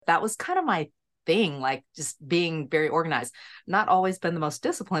that was kind of my thing, like just being very organized. Not always been the most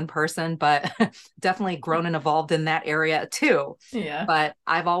disciplined person, but definitely grown and evolved in that area too. Yeah. But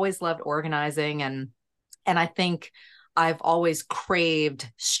I've always loved organizing, and I think I've always craved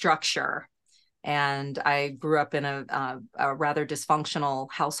structure. And I grew up in a rather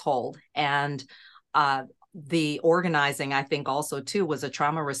dysfunctional household, and uh, the organizing, I think, also too was a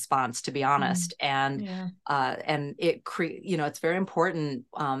trauma response, to be honest. Yeah. And it's very important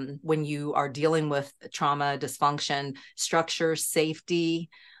when you are dealing with trauma, dysfunction, structure, safety.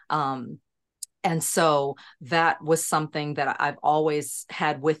 Um, and so that was something that I've always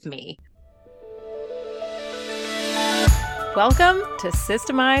had with me. Welcome to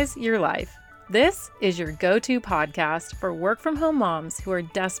Systemize Your Life. This is your go-to podcast for work-from-home moms who are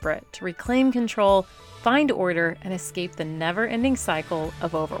desperate to reclaim control, find order, and escape the never-ending cycle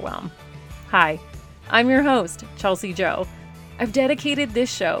of overwhelm. Hi, I'm your host, Chelsea Joe. I've dedicated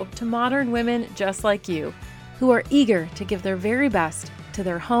this show to modern women just like you, who are eager to give their very best to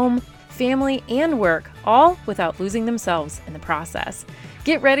their home, family, and work, all without losing themselves in the process.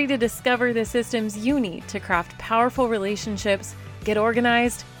 Get ready to discover the systems you need to craft powerful relationships, get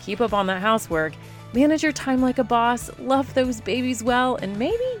organized, keep up on that housework, manage your time like a boss, love those babies well, and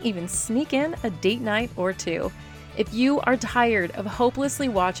maybe even sneak in a date night or two. If you are tired of hopelessly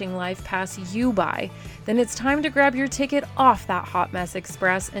watching life pass you by, then it's time to grab your ticket off that hot mess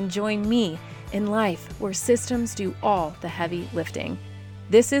express and join me in life where systems do all the heavy lifting.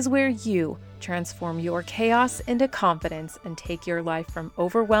 This is where you transform your chaos into confidence and take your life from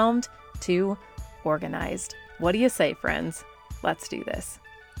overwhelmed to organized. What do you say, friends? Let's do this.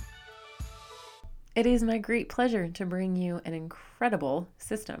 It is my great pleasure to bring you an incredible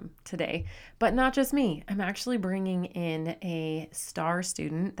system today, but not just me. I'm actually bringing in a star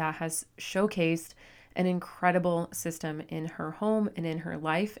student that has showcased an incredible system in her home and in her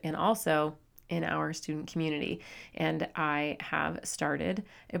life, and also in our student community. And I have started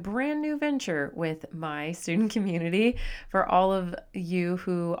a brand new venture with my student community. For all of you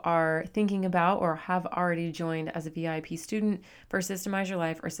who are thinking about or have already joined as a VIP student for Systemize Your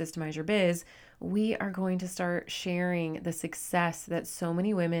Life or Systemize Your Biz, we are going to start sharing the success that so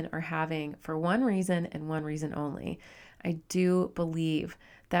many women are having for one reason and one reason only. I do believe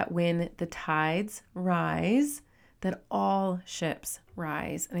that when the tides rise, that all ships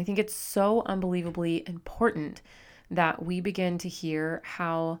rise. And I think it's so unbelievably important that we begin to hear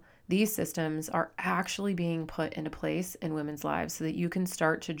how these systems are actually being put into place in women's lives so that you can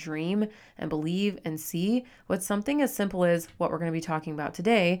start to dream and believe and see what something as simple as what we're going to be talking about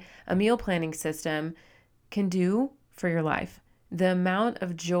today, a meal planning system, can do for your life. The amount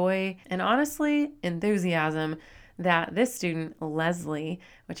of joy and honestly enthusiasm that this student, Lesley,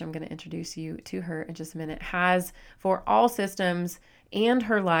 which I'm going to introduce you to her in just a minute, has for all systems and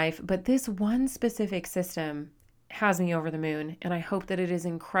her life. But this one specific system has me over the moon. And I hope that it is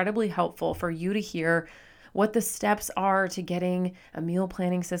incredibly helpful for you to hear what the steps are to getting a meal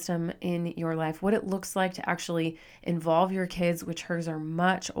planning system in your life, what it looks like to actually involve your kids, which hers are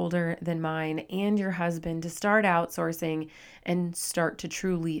much older than mine, and your husband to start outsourcing and start to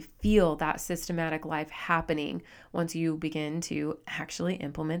truly feel that systematic life happening once you begin to actually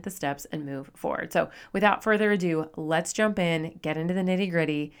implement the steps and move forward. So without further ado, let's jump in, get into the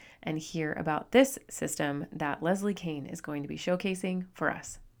nitty-gritty, and hear about this system that Lesley Cain is going to be showcasing for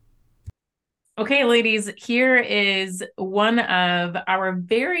us. Okay, ladies, here is one of our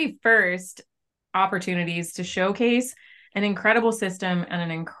very first opportunities to showcase an incredible system and an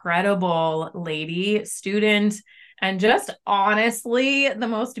incredible lady, student, and just honestly, the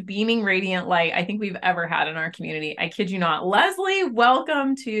most beaming, radiant light I think we've ever had in our community. I kid you not. Lesley,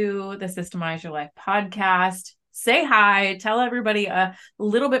 welcome to the Systemize Your Life podcast. Say hi, tell everybody a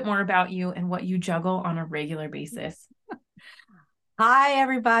little bit more about you and what you juggle on a regular basis. Hi,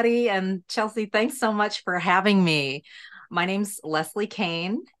 everybody. And Chelsea, thanks so much for having me. My name's Lesley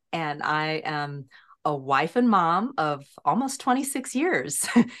Cain, and I am a wife and mom of almost 26 years.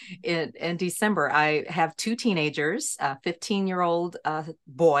 In December, I have two teenagers, a 15-year-old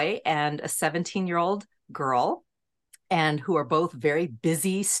boy and a 17-year-old girl, and who are both very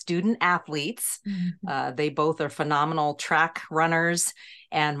busy student athletes. They both are phenomenal track runners.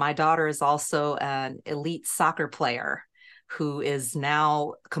 And my daughter is also an elite soccer player who is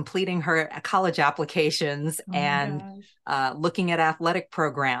now completing her college applications and looking at athletic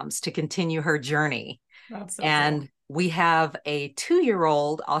programs to continue her journey. That's so And cool. we have a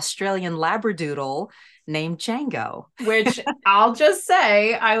 2-year-old Australian Labradoodle named Django. Which I'll just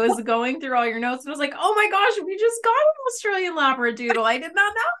say, I was going through all your notes and I was like, oh my gosh, we just got an Australian Labradoodle. I did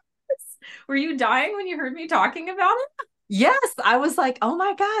not know this. Were you dying when you heard me talking about it? Yes, I was like, oh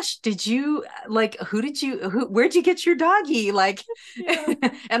my gosh, where'd you get your doggy? Like, Yeah.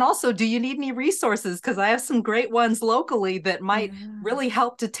 and also, do you need any resources? Because I have some great ones locally that might Yeah. really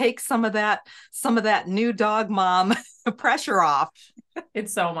help to take some of that new dog mom pressure off.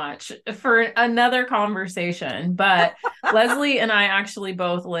 It's so much for another conversation. But Lesley and I actually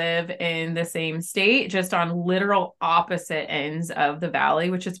both live in the same state, just on literal opposite ends of the valley,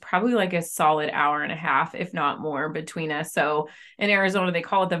 which is probably like a solid hour and a half, if not more, between us. So in Arizona, they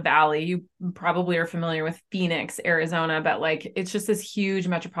call it the valley. You probably are familiar with Phoenix, Arizona, but like it's just this huge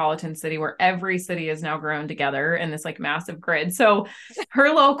metropolitan city where every city is now grown together in this like massive grid. So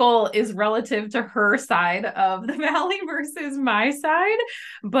her local is relative to her side of the valley versus my side.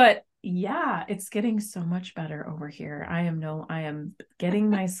 But yeah, it's getting so much better over here. I am getting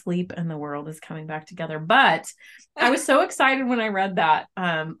my sleep and the world is coming back together. But I was so excited when I read that.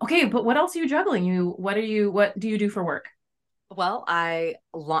 Okay, but what else are you juggling? What do you do for work? I've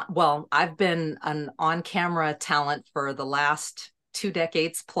been an on-camera talent for the last 2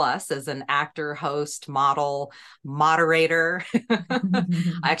 decades plus as an actor, host, model, moderator. I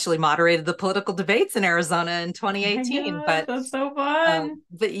actually moderated the political debates in Arizona in Oh my 2018, gosh, that's so fun.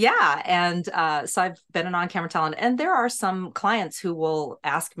 but yeah, and so I've been an on-camera talent, and there are some clients who will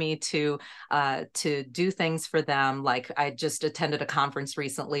ask me to do things for them. Like I just attended a conference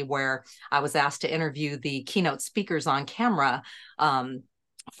recently where I was asked to interview the keynote speakers on camera. Um,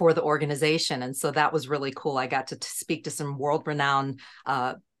 for the organization. And so that was really cool. I got to speak to some world renowned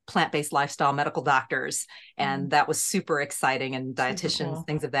plant-based lifestyle medical doctors, and Mm, that was super exciting, and super dietitians, cool.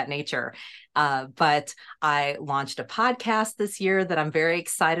 things of that nature. But I launched a podcast this year that I'm very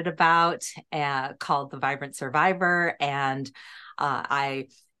excited about, called The Vibrant Survivor. And I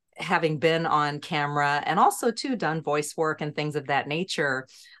having been on camera and also too done voice work and things of that nature,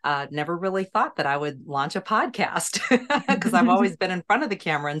 never really thought that I would launch a podcast because I've always been in front of the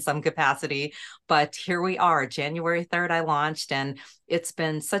camera in some capacity. But here we are, January 3rd, I launched, and it's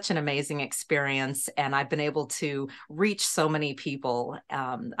been such an amazing experience. And I've been able to reach so many people.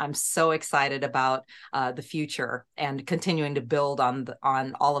 I'm so excited about the future and continuing to build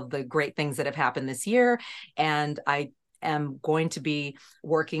on all of the great things that have happened this year. And I am going to be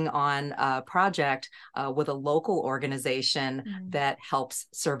working on a project with a local organization Mm, that helps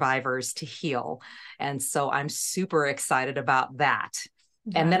survivors to heal. And so I'm super excited about that.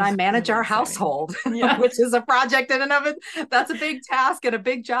 And that then I is manage really our exciting. household, Yeah. which is a project in and of it. That's a big task and a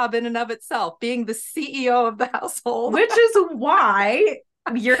big job in and of itself, being the CEO of the household. Which is why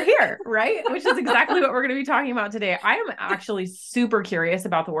you're here, right? Which is exactly what we're going to be talking about today. I am actually super curious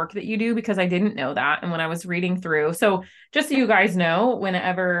about the work that you do because I didn't know that. And when I was reading through, so just so you guys know,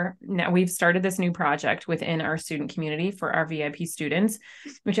 whenever now we've started this new project within our student community for our VIP students,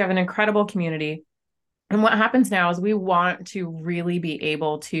 which have an incredible community. And what happens now is we want to really be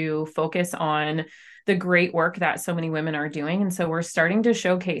able to focus on the great work that so many women are doing. And so we're starting to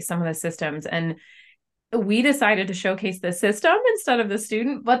showcase some of the systems. And we decided to showcase the system instead of the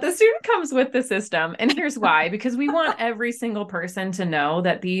student, but the student comes with the system. And here's why, because we want every single person to know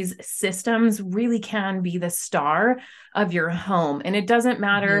that these systems really can be the star of your home. And it doesn't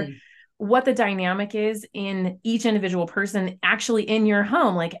matter Mhm. what the dynamic is in each individual person actually in your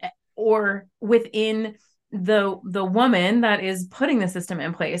home, like, or within the woman that is putting the system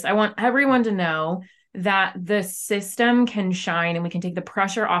in place. I want everyone to know that the system can shine and we can take the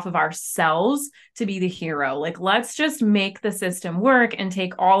pressure off of ourselves to be the hero. Like, let's just make the system work and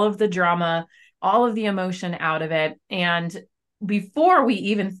take all of the drama, all of the emotion out of it. And before we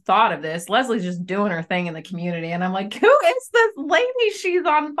even thought of this, Lesley's just doing her thing in the community. And I'm like, who is this lady? She's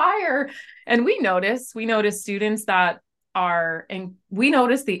on fire. And we notice students that are, and we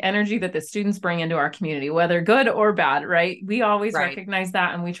notice the energy that the students bring into our community, whether good or bad, right? We always Right. recognize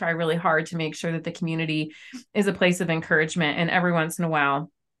that and we try really hard to make sure that the community is a place of encouragement. And every once in a while,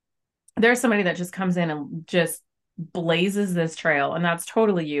 there's somebody that just comes in and just blazes this trail. And that's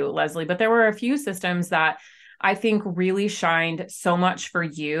totally you, Lesley. But there were a few systems that I think really shined so much for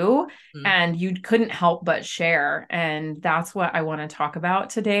you Mhm. and you couldn't help but share. And that's what I want to talk about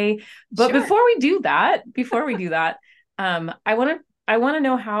today. But Sure. before we do that, I want to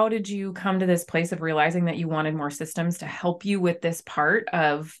know, how did you come to this place of realizing that you wanted more systems to help you with this part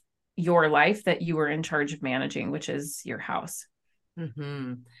of your life that you were in charge of managing, which is your house?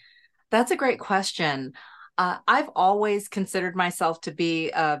 Hmm. That's a great question. I've always considered myself to be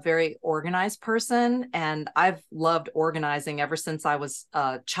a very organized person, and I've loved organizing ever since I was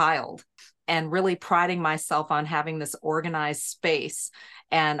a child, and really priding myself on having this organized space.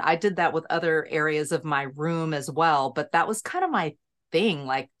 And I did that with other areas of my room as well, but that was kind of my thing,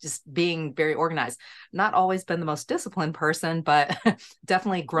 like just being very organized. Not always been the most disciplined person, but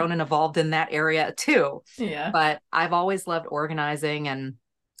definitely grown and evolved in that area too. Yeah. But I've always loved organizing, and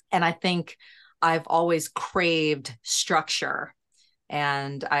I think I've always craved structure.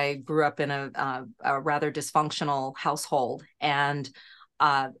 And I grew up in a rather dysfunctional household, and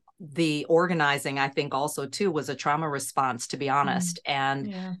uh, the organizing, I think, also too was a trauma response, to be Mm. honest.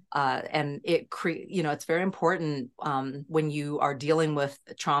 Yeah. And it's very important when you are dealing with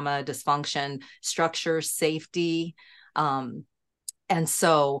trauma, dysfunction, structure, safety. Um, and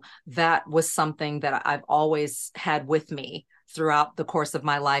so that was something that I've always had with me throughout the course of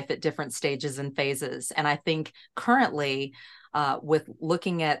my life at different stages and phases. And I think currently, with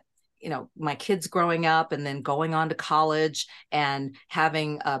looking at my kids growing up and then going on to college and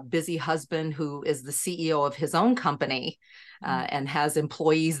having a busy husband who is the CEO of his own company, and has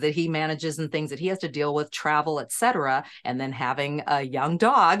employees that he manages and things that he has to deal with, travel, etc., and then having a young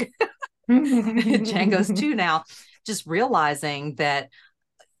dog, Django's two now, just realizing that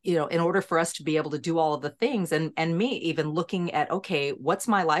in order for us to be able to do all of the things, and me even looking at, okay, what's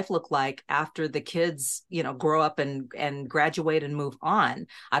my life look like after the kids grow up and graduate and move on.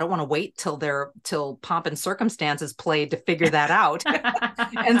 I don't want to wait till pomp and circumstances played to figure that out.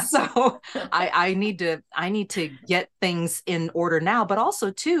 And so I need to get things in order now, but also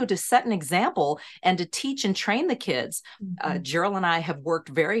too to set an example and to teach and train the kids. Gerald and I have worked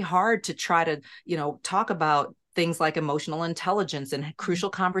very hard to try to talk about things like emotional intelligence and crucial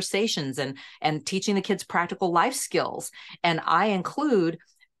conversations, and teaching the kids practical life skills. And I include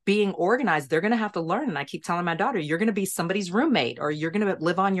being organized. They're going to have to learn. And I keep telling my daughter, you're going to be somebody's roommate, or you're going to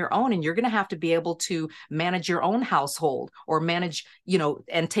live on your own, and you're going to have to be able to manage your own household, or manage,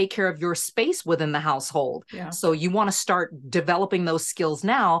 and take care of your space within the household. Yeah. So you want to start developing those skills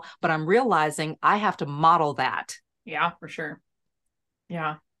now, but I'm realizing I have to model that. Yeah, for sure.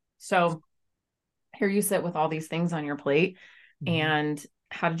 Yeah. So here you sit with all these things on your plate. And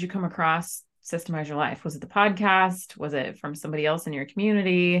how did you come across Systemize Your Life? Was it the podcast? Was it from somebody else in your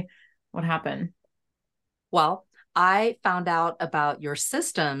community? What happened? Well, I found out about your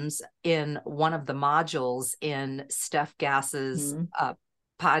systems in one of the modules in Steph Gass's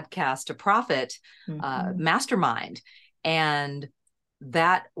podcast to profit mastermind. And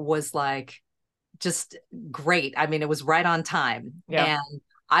that was like just great. I mean, it was right on time. Yeah. And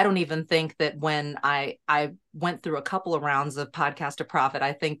I don't even think that when I went through a couple of rounds of podcast to profit,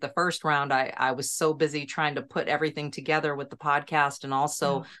 I think the first round I was so busy trying to put everything together with the podcast and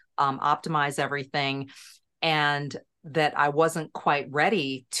also optimize everything, and that I wasn't quite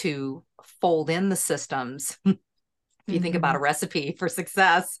ready to fold in the systems. If you think about a recipe for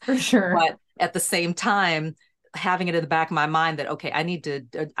success, for sure. But at the same time, having it in the back of my mind that, okay, I need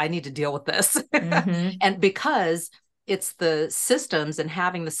to deal with this. And because it's the systems and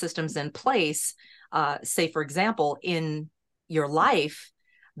having the systems in place, say, for example, in your life,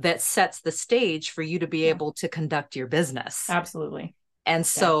 that sets the stage for you to be able to conduct your business. Absolutely. And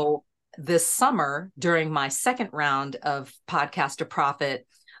so this summer, during my second round of podcast to profit,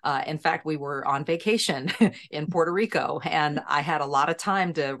 in fact, we were on vacation in Puerto Rico, and I had a lot of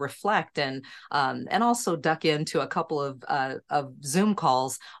time to reflect and also duck into a couple of Zoom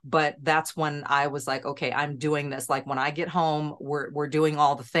calls. But that's when I was like, okay, I'm doing this. Like when I get home, we're doing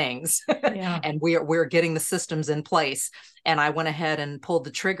all the things, and we're getting the systems in place. And I went ahead and pulled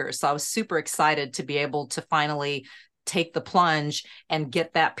the trigger. So I was super excited to be able to finally take the plunge and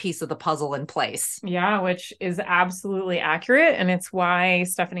get that piece of the puzzle in place. Yeah, which is absolutely accurate. And it's why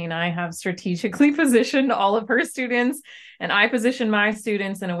Stephanie and I have strategically positioned all of her students, and I position my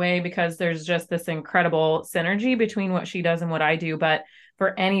students in a way because there's just this incredible synergy between what she does and what I do. But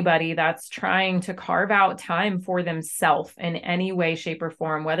for anybody that's trying to carve out time for themselves in any way, shape, or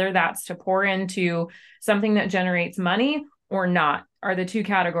form, whether that's to pour into something that generates money or not, are the two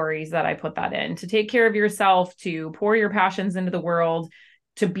categories that I put that in. To take care of yourself, to pour your passions into the world,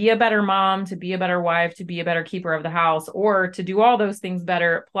 to be a better mom, to be a better wife, to be a better keeper of the house, or to do all those things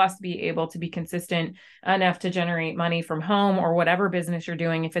better, plus be able to be consistent enough to generate money from home or whatever business you're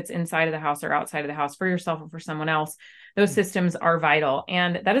doing, if it's inside of the house or outside of the house, for yourself or for someone else. Those systems are vital.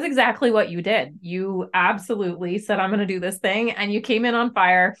 And that is exactly what you did. You absolutely said, I'm going to do this thing. And you came in on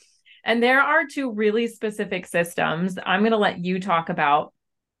fire. And there are two really specific systems I'm going to let you talk about.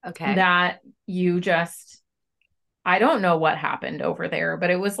 Okay. That you just, I don't know what happened over there, but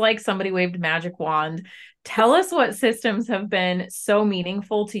it was like somebody waved a magic wand. Tell us what systems have been so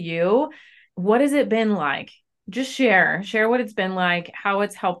meaningful to you. What has it been like? Just share what it's been like, how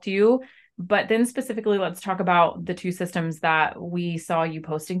it's helped you. But then specifically, let's talk about the two systems that we saw you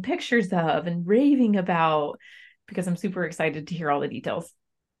posting pictures of and raving about. because I'm super excited to hear all the details.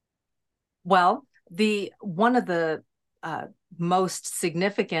 Well, the one of the uh, most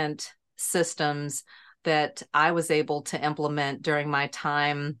significant systems that I was able to implement during my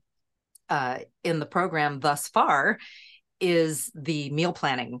time in the program thus far is the meal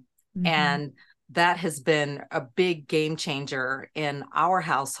planning. Mm-hmm. And that has been a big game changer in our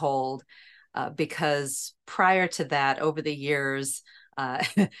household because prior to that, over the years, uh,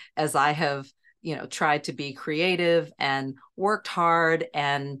 as I have, tried to be creative and worked hard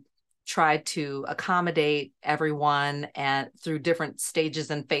and tried to accommodate everyone and through different stages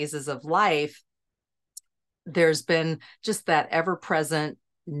and phases of life, there's been just that ever present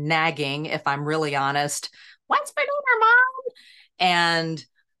nagging, if I'm really honest, what's for dinner, mom?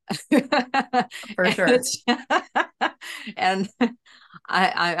 For And sure. it's and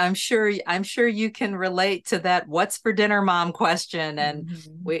I'm sure you can relate to that what's for dinner mom question, and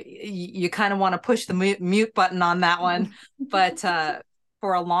Mm-hmm. you kind of want to push the mute button on that one, but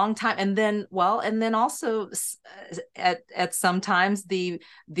for a long time. And then also at sometimes the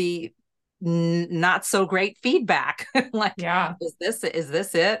not so great feedback like, Yeah. is this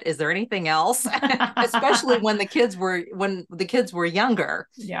it, is there anything else? Especially when the kids were younger.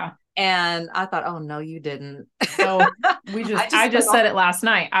 Yeah. And I thought, oh no, you didn't. Oh, I I just spent just said it last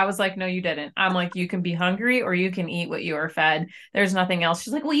night. I was like, no, you didn't. I'm like, you can be hungry or you can eat what you are fed. There's nothing else.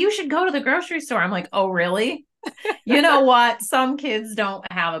 She's like, well, you should go to the grocery store. I'm like, oh, really? You know what? Some kids don't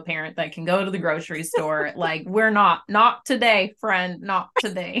have a parent that can go to the grocery store. Like, we're not today, friend, not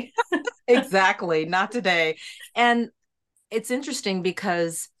today. exactly, not today. And it's interesting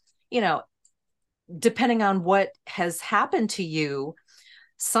because, you know, depending on what has happened to you,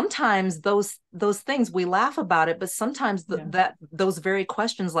 sometimes those things we laugh about it, but sometimes Yeah. that those very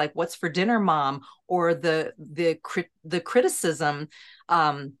questions like what's for dinner, mom, or the criticism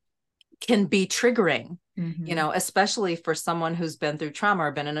um can be triggering, Mm-hmm. especially for someone who's been through trauma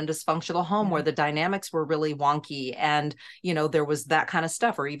or been in a dysfunctional home Yeah. where the dynamics were really wonky, and there was that kind of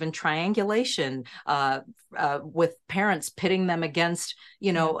stuff, or even triangulation with parents pitting them against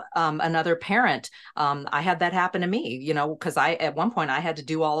Yeah. another parent. I had that happen to me, because I at one point I had to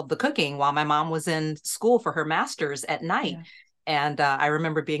do all of the cooking while my mom was in school for her master's at night. Yeah. And I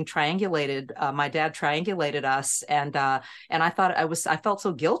remember being triangulated. My dad triangulated us, and I felt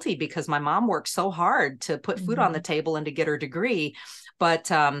so guilty because my mom worked so hard to put food on the Mm-hmm. table and to get her degree. But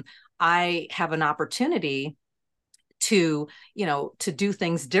I have an opportunity to do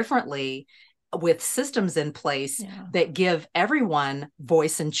things differently with systems in place Yeah. that give everyone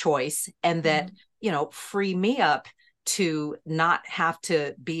voice and choice, and Yeah. that free me up to not have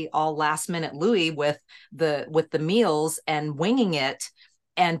to be all last minute Louis with the meals and winging it,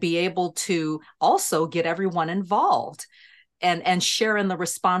 and be able to also get everyone involved and share in the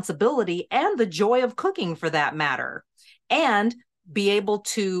responsibility and the joy of cooking, for that matter, and be able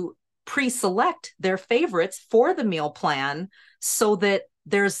to pre-select their favorites for the meal plan, so that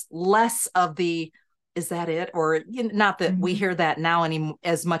there's less of the is that it, or not that we Mm-hmm. hear that now any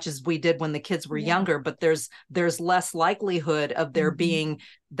as much as we did when the kids were Yeah. younger, but there's less likelihood of there Mm-hmm. being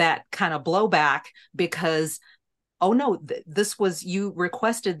that kind of blowback, because oh no, this was, you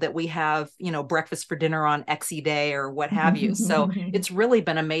requested that we have breakfast for dinner on XE day or what have you. So it's really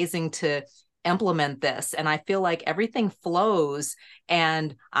been amazing to implement this, and I feel like everything flows,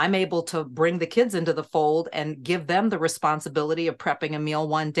 and I'm able to bring the kids into the fold and give them the responsibility of prepping a meal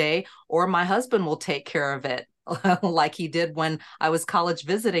one day, or my husband will take care of it like he did when I was college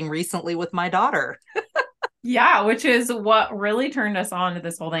visiting recently with my daughter. Yeah, which is what really turned us on to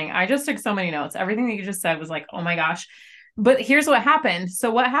this whole thing. I just took so many notes. Everything that you just said was like, oh my gosh. But here's what happened.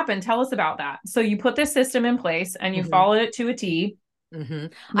 So what happened? Tell us about that. So you put this system in place and you Mm-hmm. followed it to a T, Mm-hmm.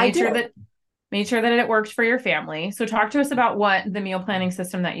 I made did. sure that made sure that it worked for your family. So talk to us about what the meal planning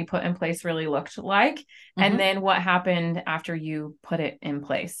system that you put in place really looked like, and Mm-hmm. then what happened after you put it in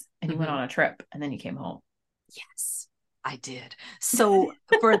place and you went Mm-hmm. on a trip and then you came home. Yes, I did. So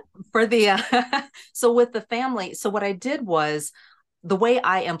for the so with the family, so what I did was, the way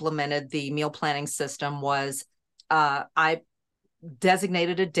I implemented the meal planning system was, I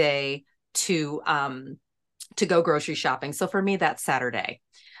designated a day to go grocery shopping. So for me, that's Saturday.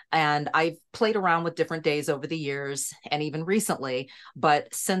 And I've played around with different days over the years and even recently,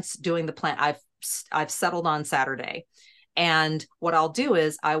 but since doing the plan, I've settled on Saturday. And what I'll do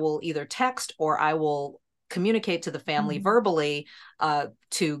is I will either text or I will communicate to the family Mm-hmm. verbally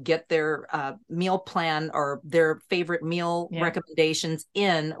to get their meal plan or their favorite meal Yeah. recommendations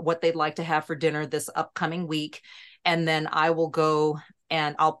in what they'd like to have for dinner this upcoming week. And then I will go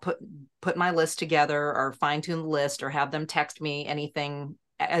and I'll put my list together or fine tune the list or have them text me anything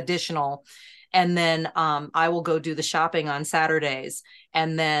additional. And then I will go do the shopping on Saturdays.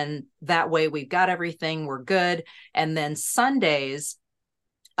 And then that way we've got everything, we're good. And then Sundays,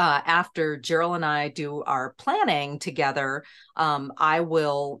 after Gerald and I do our planning together, I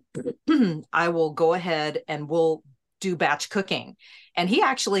will I will go ahead and we'll do batch cooking. And he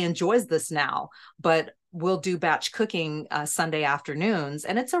actually enjoys this now, but we'll do batch cooking Sunday afternoons,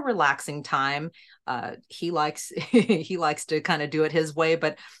 and it's a relaxing time. He likes he likes to kind of do it his way,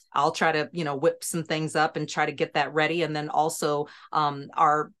 but I'll try to whip some things up and try to get that ready. And then also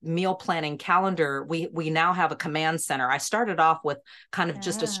our meal planning calendar. We now have a command center. I started off with kind of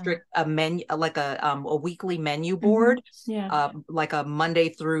just a Yeah. strict a menu, like a weekly menu Hmm. board, Yeah. like a Monday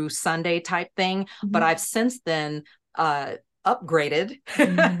through Sunday type thing. But Hmm. I've since then upgraded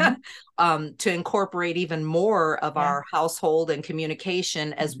Hmm. to incorporate even more of Yeah. our household and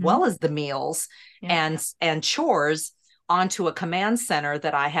communication, as Hmm. well as the meals Yeah. and chores, onto a command center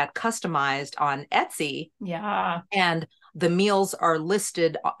that I had customized on Etsy. Yeah. And the meals are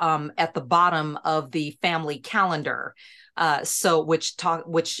listed at the bottom of the family calendar. So which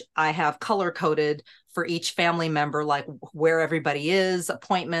I have color coded for each family member, like where everybody is,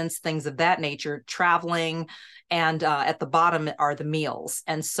 appointments, things of that nature, traveling, and at the bottom are the meals.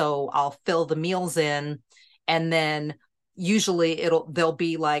 And so I'll fill the meals in, and then usually there'll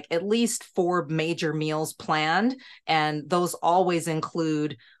be like at least 4 major meals planned, and those always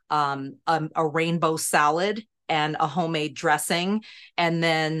include a rainbow salad and a homemade dressing. And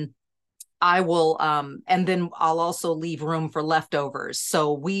then and then I'll also leave room for leftovers.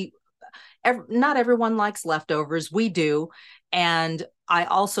 So not everyone likes leftovers. We do. And I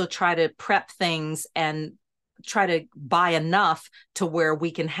also try to prep things and try to buy enough to where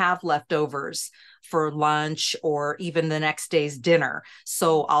we can have leftovers for lunch or even the next day's dinner.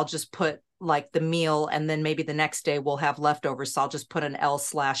 So I'll just put like the meal, and then maybe the next day we'll have leftovers. So I'll just put an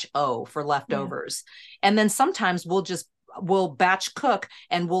L/O for Yeah. leftovers. And then sometimes we'll batch cook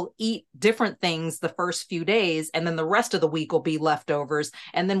and we'll eat different things the first few days, and then the rest of the week will be leftovers.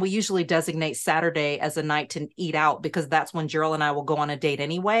 And then we usually designate Saturday as a night to eat out, because that's when Gerald and I will go on a date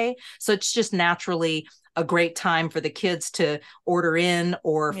anyway. So it's just naturally a great time for the kids to order in,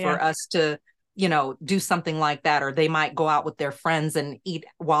 or for Yeah. us to do something like that, or they might go out with their friends and eat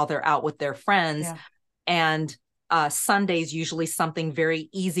while they're out with their friends. Yeah. And Sunday's usually something very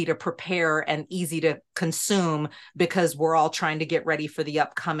easy to prepare and easy to consume, because we're all trying to get ready for the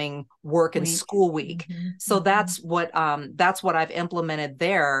upcoming work and Week. school week. Hmm. So Hmm. that's what I've implemented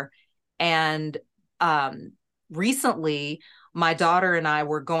there. And recently, my daughter and I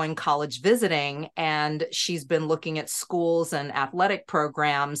were going college visiting, and she's been looking at schools and athletic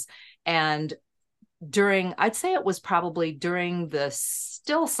programs. And I'd say it was probably during the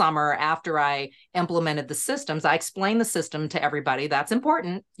still summer after I implemented the systems. I explained the system to everybody. That's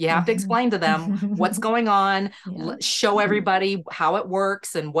important. You have to Hmm. explain to them what's going on, Yeah. show everybody how it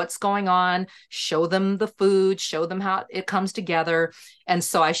works and what's going on, show them the food, show them how it comes together. And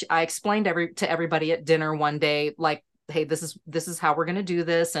so I explained to everybody at dinner one day, like, hey, this is how we're going to do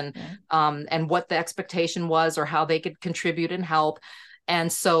this, Yeah. and what the expectation was, or how they could contribute and help.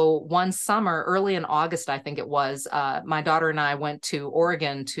 And so one summer, early in August, I think it was, my daughter and I went to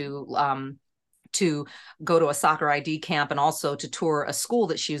Oregon to go to a soccer ID camp, and also to tour a school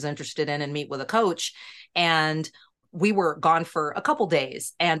that she was interested in and meet with a coach. And we were gone for a couple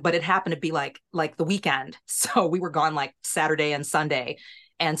days, but it happened to be like the weekend. So we were gone like Saturday and Sunday.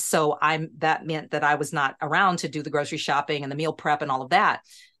 And so that meant that I was not around to do the grocery shopping and the meal prep and all of that.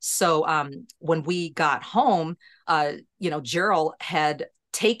 So when we got home, Gerald had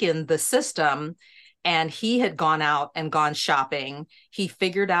taken the system, and he had gone out and gone shopping. He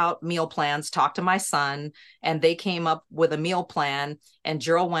figured out meal plans, talked to my son, and they came up with a meal plan. And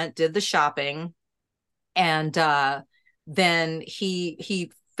Gerald did the shopping, and then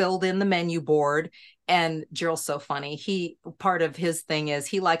he filled in the menu board. And Gerald's so funny. Part of his thing is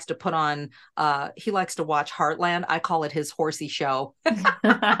he likes to watch Heartland. I call it his horsey show.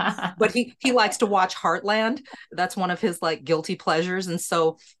 But he likes to watch Heartland. That's one of his like guilty pleasures. And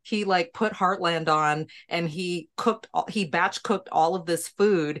so he like put Heartland on, and he batch cooked all of this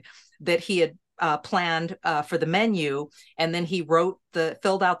food that he had planned for the menu. And then he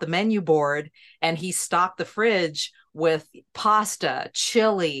filled out the menu board, and he stocked the fridge with pasta,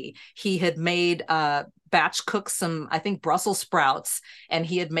 chili. He had made batch cook some, I think, Brussels sprouts, and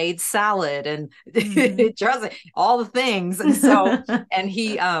he had made salad, and Hmm. all the things. And so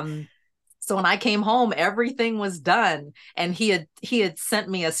when I came home, everything was done. And he had sent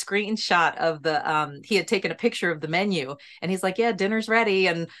me a screenshot of he had taken a picture of the menu, and he's like, yeah, dinner's ready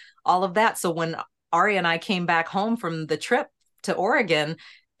and all of that. So when Ari and I came back home from the trip to Oregon,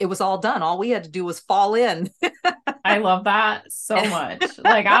 it was all done. All we had to do was fall in. I love that so much.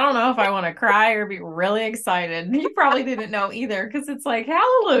 Like, I don't know if I want to cry or be really excited. You probably didn't know either because it's like,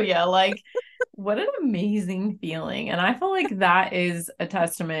 hallelujah. Like, what an amazing feeling. And I feel like that is a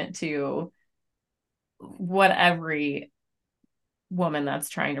testament to what every woman that's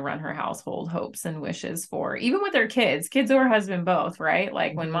trying to run her household hopes and wishes for, even with their kids or husband both, right?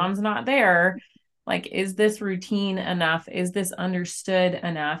 Like when Mhm. mom's not there, like, is this routine enough? Is this understood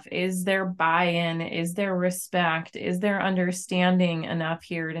enough? Is there buy-in? Is there respect? Is there understanding enough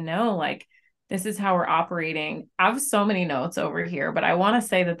here to know, like, this is how we're operating? I have so many notes over here, but I want to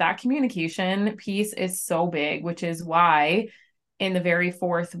say that that communication piece is so big, which is why in the very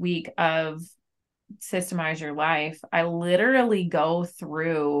fourth week of Systemize Your Life, I literally go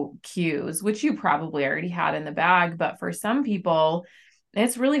through cues, which you probably already had in the bag. But for some people,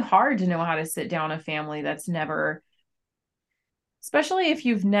 it's really hard to know how to sit down a family that's never, especially if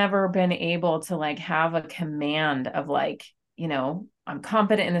you've never been able to like have a command of like, I'm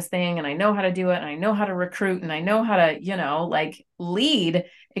competent in this thing and I know how to do it and I know how to recruit and I know how to, like lead.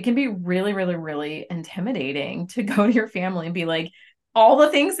 It can be really, really, really intimidating to go to your family and be like, all the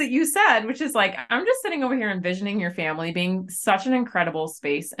things that you said, which is like, I'm just sitting over here envisioning your family being such an incredible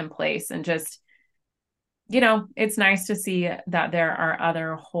space and place, and just, it's nice to see that there are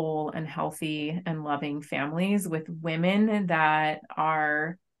other whole and healthy and loving families with women that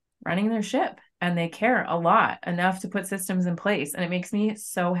are running their ship and they care a lot enough to put systems in place. And it makes me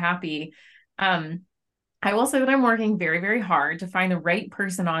so happy. Um, I will say that I'm working very, very hard to find the right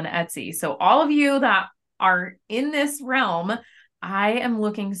person on Etsy. So, all of you that are in this realm, I am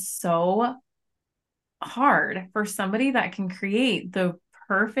looking so hard for somebody that can create the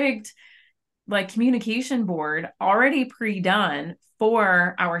perfect like communication board already pre-done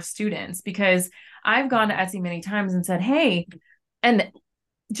for our students, because I've gone to Etsy many times and said, hey, and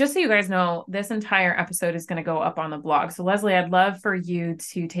just so you guys know, this entire episode is going to go up on the blog. So, Lesley, I'd love for you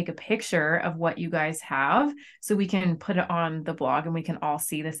to take a picture of what you guys have so we can put it on the blog and we can all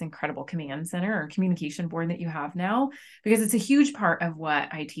see this incredible command center or communication board that you have now, because it's a huge part of what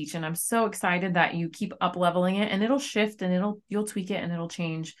I teach. And I'm so excited that you keep up leveling it, and it'll shift and you'll tweak it and it'll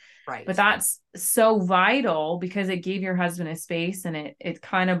change. But Right. that's so vital because it gave your husband a space, and it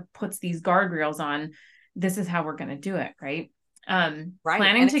kind of puts these guardrails on. This is how we're going to do it, right? Right.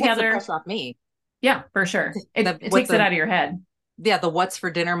 Planning And it takes the together. pressure off me. Yeah, for sure. It The it with takes it the out of your head. Yeah, the what's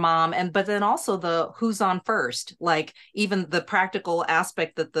for dinner mom, and but then also the who's on first, like even the practical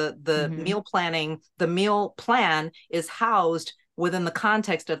aspect that the Mm-hmm. meal planning, the meal plan is housed within the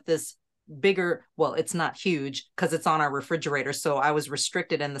context of this bigger, well, it's not huge because it's on our refrigerator, so I was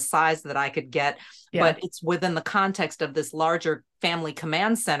restricted in the size that I could get, Yeah. but it's within the context of this larger family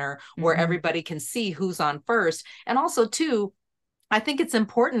command center where Mm-hmm. everybody can see who's on first. And also too, I think it's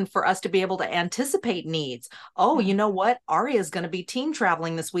important for us to be able to anticipate needs. Oh, Yeah, you know what? Aria is going to be team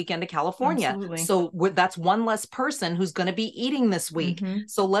traveling this weekend to California. absolutely. So that's one less person who's going to be eating this week. Mm-hmm.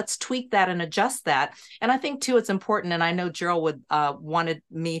 So let's tweak that and adjust that. And I think too, it's important. And I know Gerald would wanted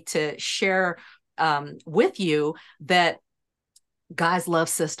me to share with you that guys love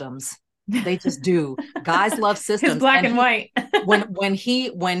systems. They just do. Guys love His systems. black And and he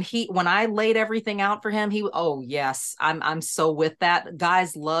white. when I laid everything out for him, he, oh yes, I'm so with that.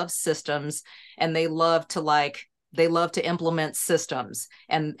 Guys love systems, and they love to implement systems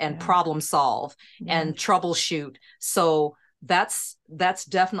and Yeah. problem solve Yeah. and troubleshoot. So that's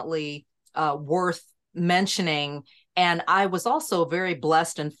definitely worth mentioning. And I was also very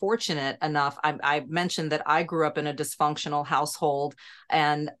blessed and fortunate enough. I mentioned that I grew up in a dysfunctional household,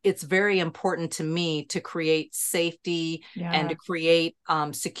 and it's very important to me to create safety and to Yeah. create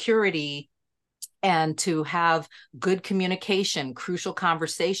security and to have good communication, crucial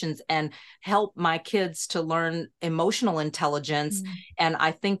conversations, and help my kids to learn emotional intelligence. Mm. And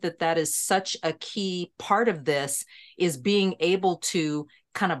I think that that is such a key part of this, is being able to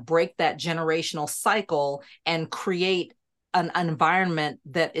kind of break that generational cycle and create an environment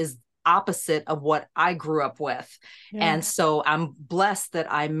that is opposite of what I grew up with. Yeah. And so I'm blessed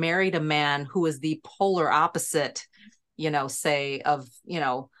that I married a man who is the polar opposite, say of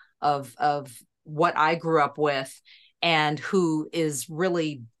what I grew up with, and who is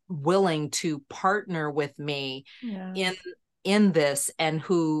really willing to partner with me Yeah. in in this, and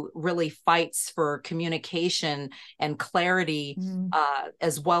who really fights for communication and clarity, Mm.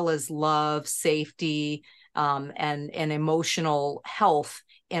 as well as love, safety, and emotional health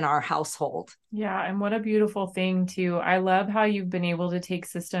in our household. Yeah. And what a beautiful thing too. I love how you've been able to take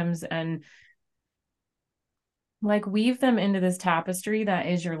systems and Like weave them into this tapestry that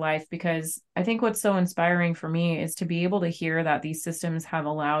is your life, because I think what's so inspiring for me is to be able to hear that these systems have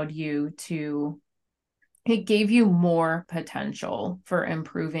allowed you to, it gave you more potential for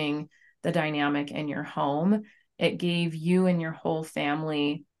improving the dynamic in your home. It gave you and your whole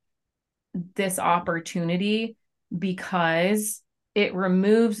family this opportunity because it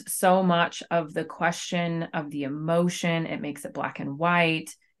removes so much of the question of the emotion. It makes it black and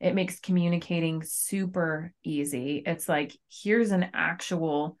white. It makes communicating super easy. It's like, here's an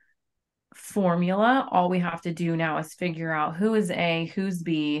actual formula. All we have to do now is figure out who is A, who's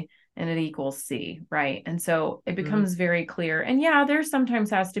B, and it equals C, right? And so it Mhm. becomes very clear. And yeah, there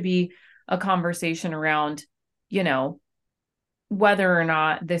sometimes has to be a conversation around, you know, whether or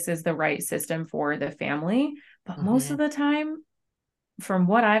not this is the right system for the family. But most of Mhm. the time, from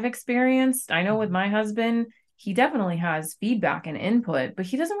what I've experienced, I know with Mhm. my husband, he definitely has feedback and input, but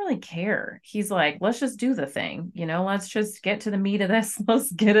he doesn't really care. He's like, let's just do the thing, let's just get to the meat of this,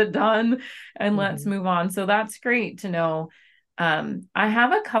 let's get it done, and let's Mhm. move on. So that's great to know. I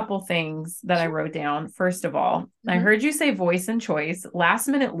have a couple things that I Sure. wrote down. First of all, I Mhm. heard you say voice and choice, last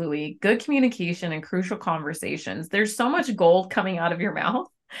minute Louis, good communication, and crucial conversations. There's so much gold coming out of your mouth.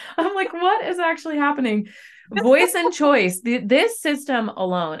 I'm like, what is actually happening? Voice and choice, this system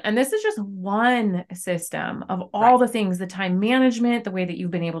alone, and this is just one system of all Right. the things, the time management, the way that you've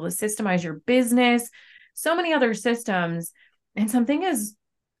been able to systemize your business, so many other systems. And something is,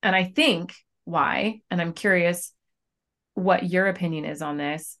 and I think why, and I'm curious what your opinion is on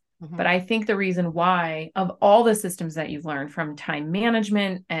this, but Mhm. I think the reason why, of all the systems that you've learned from time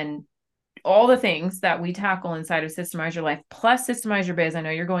management and all the things that we tackle inside of Systemize Your Life, plus Systemize Your Biz, I know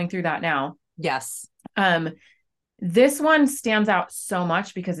you're going through that now. Yes. Um, this one stands out so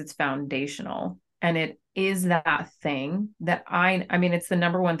much because it's foundational, and it is that thing that I mean, it's the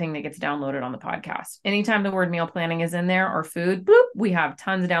number one thing that gets downloaded on the podcast. Anytime the word meal planning is in there or food, bloop, we have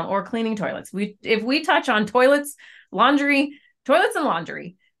tons of down, or cleaning toilets. If we touch on laundry, toilets and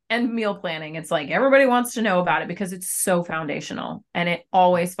laundry and meal planning, it's like everybody wants to know about it because it's so foundational, and it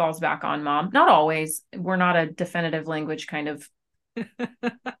always falls back on mom. Not always. We're not a definitive language kind of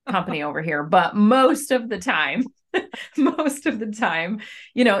company over here, but most of the time, most of the time,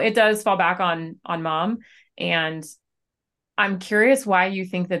 it does fall back on mom. And I'm curious why you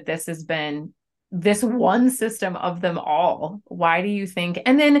think that this has been this one system of them all. Why do you think?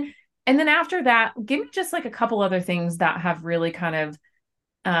 And then after that, give me just like a couple other things that have really kind of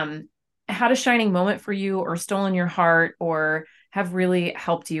um had a shining moment for you or stolen your heart or have really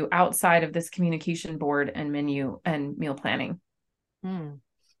helped you outside of this communication board and menu and meal planning. Hmm.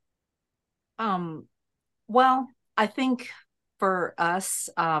 Um, well, I think for us,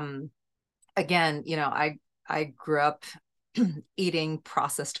 again, I grew up eating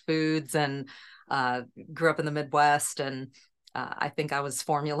processed foods and uh, grew up in the Midwest, and I think I was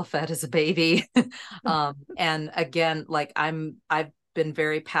formula fed as a baby. And again, like I've been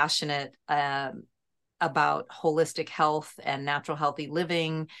very passionate about holistic health and natural healthy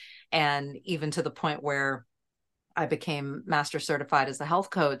living, and even to the point where I became master certified as a health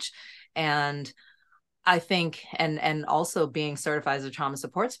coach. And I think, and also being certified as a trauma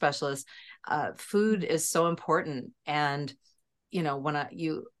support specialist, food is so important. And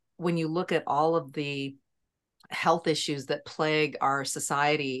when you look at all of the health issues that plague our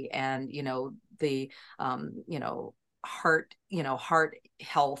society, and the heart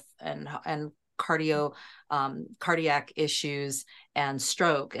health, and cardiac issues, and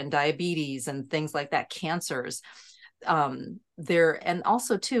stroke and diabetes and things like that, cancers, there, and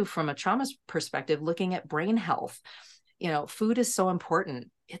also too from a trauma perspective, looking at brain health, food is so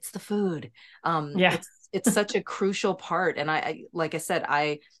important. It's the food. Yeah. It's such a crucial part. And I like I said,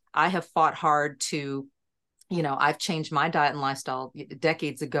 I have fought hard to, I've changed my diet and lifestyle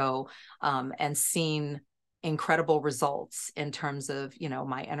decades ago, and seen incredible results in terms of,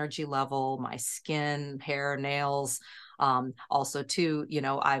 my energy level, my skin, hair, nails. Also too,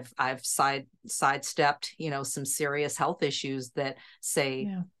 I've sidestepped, some serious health issues that, say,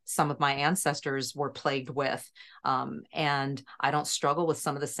 Yeah. some of my ancestors were plagued with. And I don't struggle with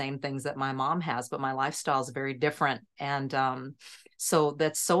some of the same things that my mom has, but my lifestyle is very different. And so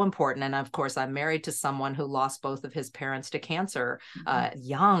that's so important. And of course, I'm married to someone who lost both of his parents to cancer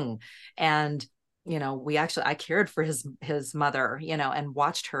young. And I cared for his mother, and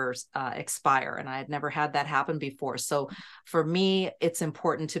watched her expire, and I had never had that happen before. So for me, it's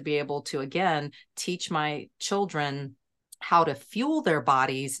important to be able to, again, teach my children how to fuel their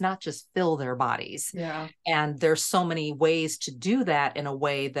bodies, not just fill their bodies. Yeah. And there's so many ways to do that in a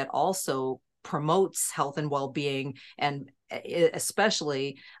way that also promotes health and well-being, and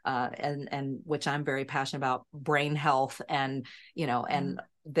especially and which I'm very passionate about, brain health, and Yeah. and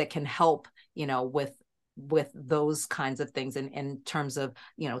that can help with those kinds of things in terms of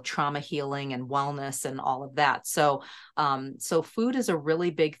trauma healing and wellness and all of that. So food is a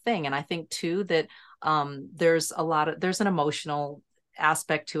really big thing, and I think too that there's an emotional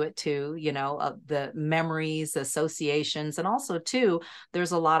aspect to it too, the memories, associations, and also too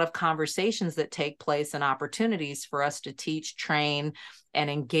there's a lot of conversations that take place and opportunities for us to teach, train, and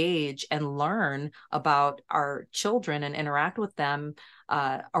engage and learn about our children and interact with them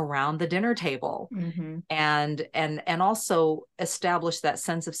around the dinner table, Mm-hmm. and also establish that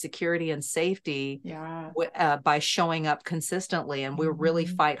sense of security and safety Yeah. by showing up consistently. And we really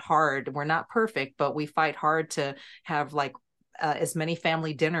Mm-hmm. fight hard. We're not perfect, but we fight hard to have like as many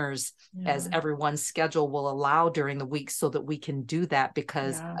family dinners as Yeah. everyone's schedule will allow during the week, so that we can do that,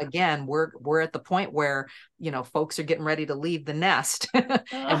 because Yeah. again, we're at the point where folks are getting ready to leave the nest,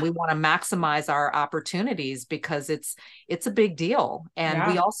 and we Ugh. want to maximize our opportunities, because it's a big deal, and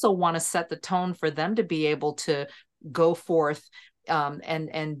we Yeah. also want to set the tone for them to be able to go forth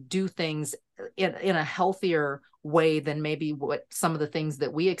and do things in a healthier way than maybe what some of the things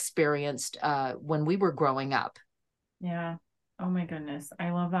that we experienced when we were growing up. Yeah. Oh my goodness. I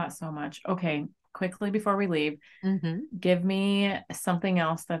love that so much. Okay, quickly before we leave, Mm-hmm. give me something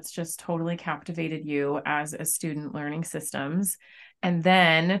else that's just totally captivated you as a student learning systems, and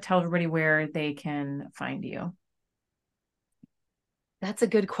then tell everybody where they can find you. That's a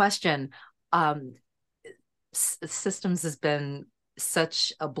good question. Um, Systems has been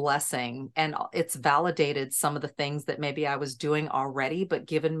such a blessing, and it's validated some of the things that maybe I was doing already, but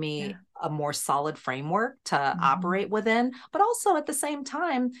given Yeah. me a more solid framework to Mm-hmm. operate within. But also at the same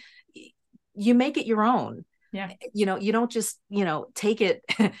time, you make it your own. Yeah. You don't just take it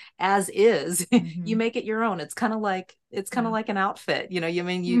as is. You Mm-hmm. make it your own. It's kind of Yeah. like an outfit. You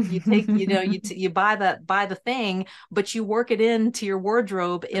mean you take you buy the thing, but you work it into your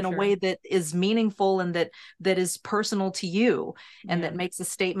wardrobe For in a sure. way that is meaningful, and that is personal to you, and Yeah. that makes a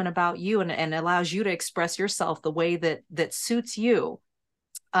statement about you, and allows you to express yourself the way that suits you.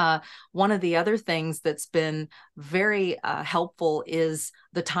 uh, One of the other things that's been very helpful is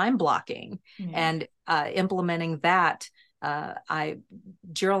the time blocking, Yeah. and implementing that. I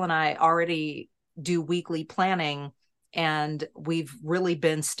Jill and I already do weekly planning, and we've really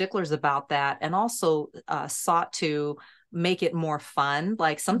been sticklers about that, and also sought to make it more fun.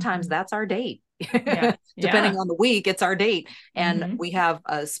 Like sometimes Mm-hmm. that's our date. Yeah. Depending Yeah. on the week, it's our date. And Mm-hmm. we have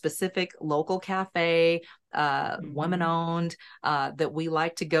a specific local cafe, women Mm-hmm. owned, that we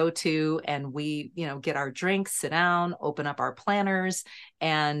like to go to, and we get our drinks, sit down, open up our planners,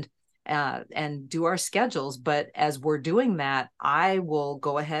 and do our schedules. But as we're doing that, I will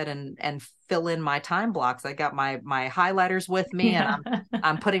go ahead and fill in my time blocks. I got my highlighters with me, and Yeah.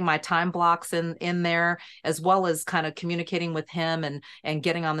 I'm putting my time blocks in there, as well as kind of communicating with him, and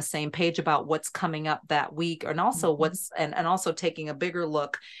getting on the same page about what's coming up that week, and also Mm-hmm. also taking a bigger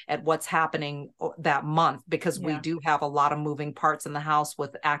look at what's happening that month, because we Yeah. do have a lot of moving parts in the house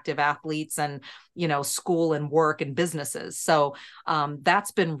with active athletes, and school and work and businesses. So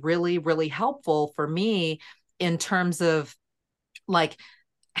that's been really, really helpful for me in terms of like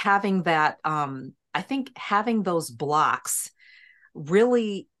having that. I think having those blocks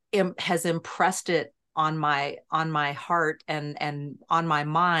really has impressed it on my heart, and on my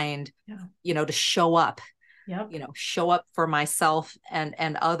mind, Yeah. to Yep. show up for myself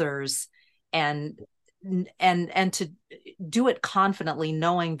and others, and and to do it confidently,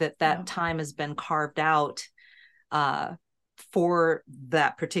 knowing that that Yep. time has been carved out uh, for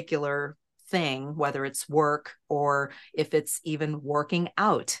that particular thing, whether it's work, or if it's even working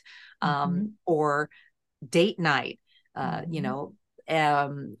out, Mm-hmm. or date night,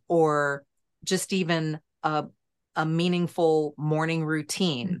 Mm-hmm. or just even a meaningful morning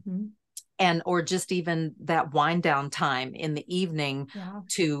routine, Mm-hmm. and or just even that wind down time in the evening Yeah.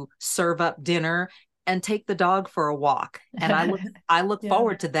 to serve up dinner and take the dog for a walk. And I look Yeah.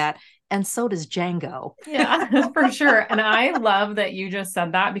 forward to that, and so does Django. Yeah, for sure. And I love that you just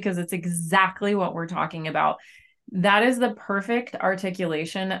said that because it's exactly what we're talking about. That is the perfect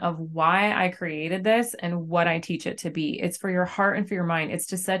articulation of why I created this and what I teach it to be. It's for your heart and for your mind. It's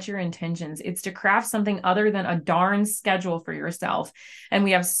to set your intentions. It's to craft something other than a darn schedule for yourself. And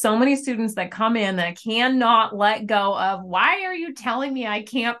we have so many students that come in that cannot let go of, why are you telling me I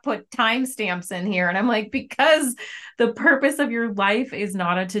can't put timestamps in here? And I'm like, because the purpose of your life is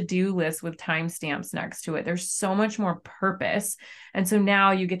not a to-do list with timestamps next to it. There's so much more purpose. And so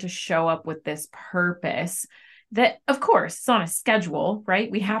now you get to show up with this purpose that, of course, it's on a schedule, right?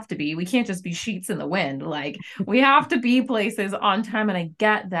 We have to be. We can't just be sheets in the wind. Like, we have to be places on time, and I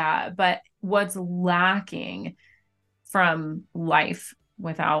get that. But what's lacking from life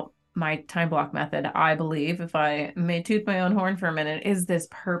without my time block method, I believe, if I may toot my own horn for a minute, is this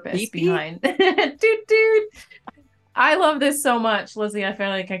purpose Beep, beep. behind dude. I love this so much, Lizzie. I feel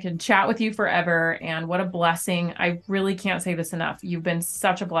like I could chat with you forever, and what a blessing. I really can't say this enough. You've been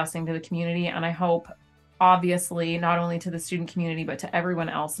such a blessing to the community, and I hope, obviously, not only to the student community, but to everyone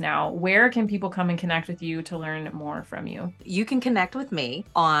else now. Where can people come and connect with you to learn more from you? You can connect with me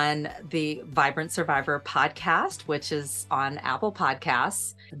on the Vibrant Survivor podcast, which is on Apple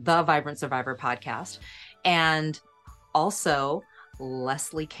Podcasts, the Vibrant Survivor podcast, and also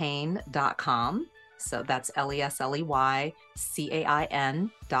lesleycain.com. So that's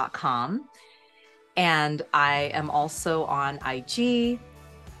LesleyCain.com. And I am also on IG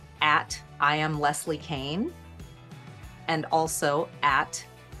at I am Lesley Cain, and also at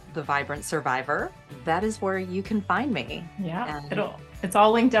The Vibrant Survivor. That is where you can find me. Yeah, And it's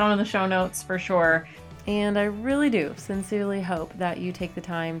all linked down in the show notes for sure. And I really do sincerely hope that you take the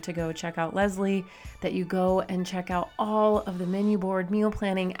time to go check out Lesley, that you go and check out all of the menu board meal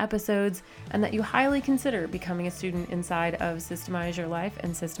planning episodes, and that you highly consider becoming a student inside of Systemize Your Life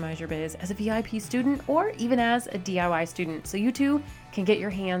and Systemize Your Biz as a VIP student or even as a DIY student. So you too can get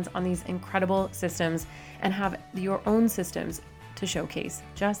your hands on these incredible systems and have your own systems to showcase,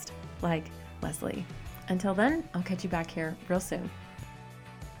 just like Lesley. Until then, I'll catch you back here real soon.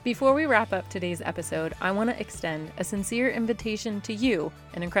 Before we wrap up today's episode, I want to extend a sincere invitation to you,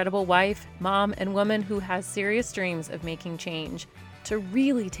 an incredible wife, mom, and woman who has serious dreams of making change, to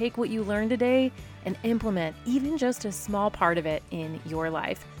really take what you learned today and implement even just a small part of it in your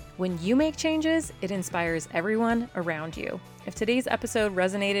life. When you make changes, it inspires everyone around you. If today's episode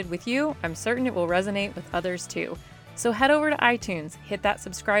resonated with you, I'm certain it will resonate with others too. So head over to iTunes, hit that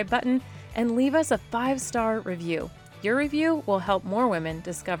subscribe button, and leave us a 5-star review. Your review will help more women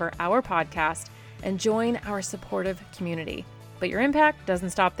discover our podcast and join our supportive community. But your impact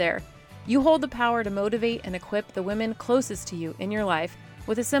doesn't stop there. You hold the power to motivate and equip the women closest to you in your life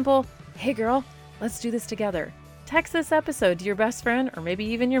with a simple, "Hey girl, let's do this together." Text this episode to your best friend or maybe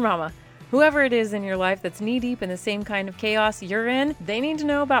even your mama. Whoever it is in your life that's knee-deep in the same kind of chaos you're in, they need to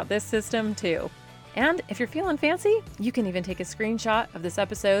know about this system too. And if you're feeling fancy, you can even take a screenshot of this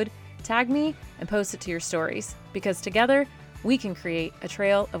episode, tag me, and post it to your stories, because together we can create a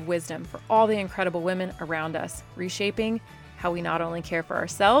trail of wisdom for all the incredible women around us, reshaping how we not only care for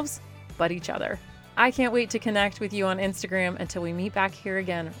ourselves, but each other. I can't wait to connect with you on Instagram until we meet back here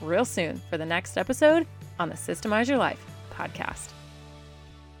again real soon for the next episode on the Systemize Your Life podcast.